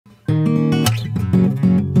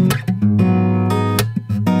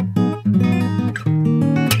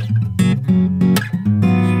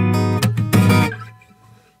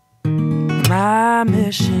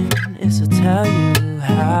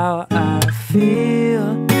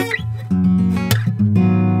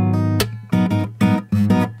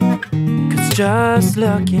Just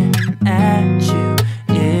looking at you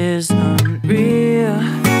is unreal.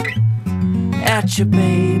 At you,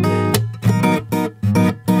 baby.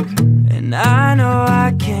 And I know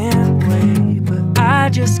I can't wait, but I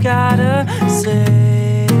just gotta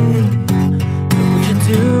say, look what you're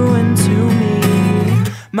doing to me.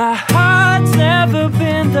 My heart's never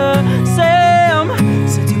been the same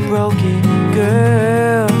since you broke it,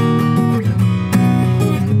 girl.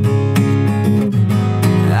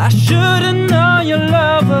 I should've known your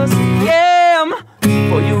love was a scam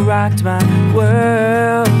before you rocked my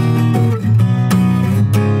world.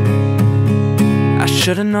 I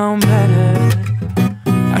should've known better.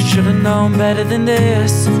 I should've known better than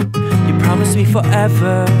this. You promised me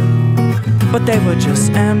forever, but they were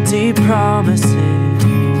just empty promises.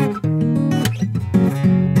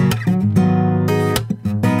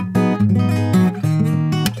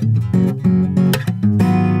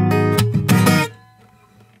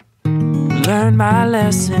 Learned my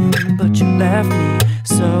lesson, but you left me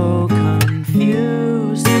so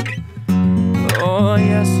confused. Oh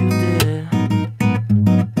yes you did.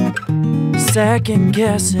 Second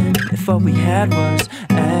guessing if what we had was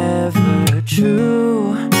ever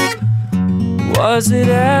true. Was it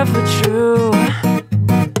ever true?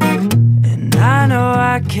 And I know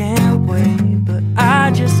I can't wait, but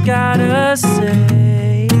I just gotta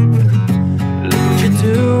say, look what you're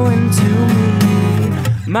doing to me.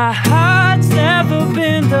 My heart's never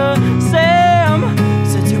been the same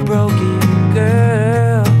since you broke it,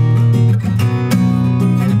 girl.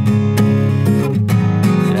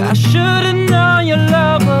 I should've known your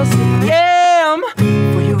love was a scam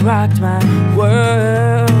before you rocked my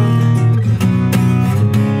world.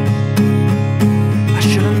 I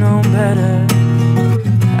should've known better.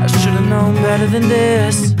 I should've known better than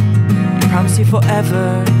this. You promised me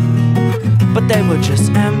forever, but they were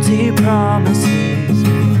just empty promises.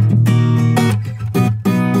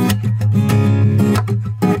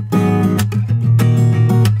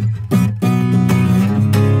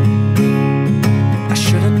 I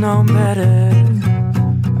should've known better.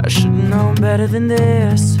 I should've known better than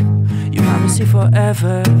this. You promised me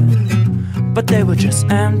forever, but they were just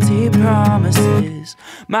empty promises.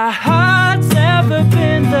 My heart's never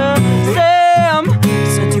been the same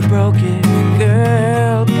since you broke it,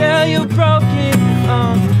 girl. Girl, you broke it,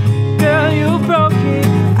 girl, you broke it.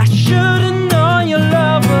 I should've known your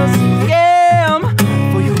love was a scam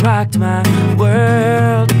before you rocked my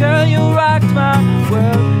world. Girl, you rocked my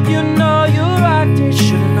world. You know you rocked it.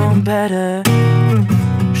 Should've known better.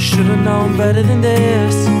 Should've known better than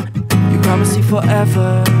this. You promised me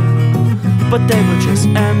forever, but they were just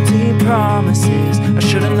empty promises. I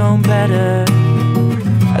should've known better.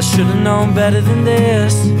 I should've known better than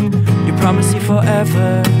this. You promised me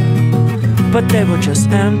forever, but they were just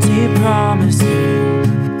empty promises.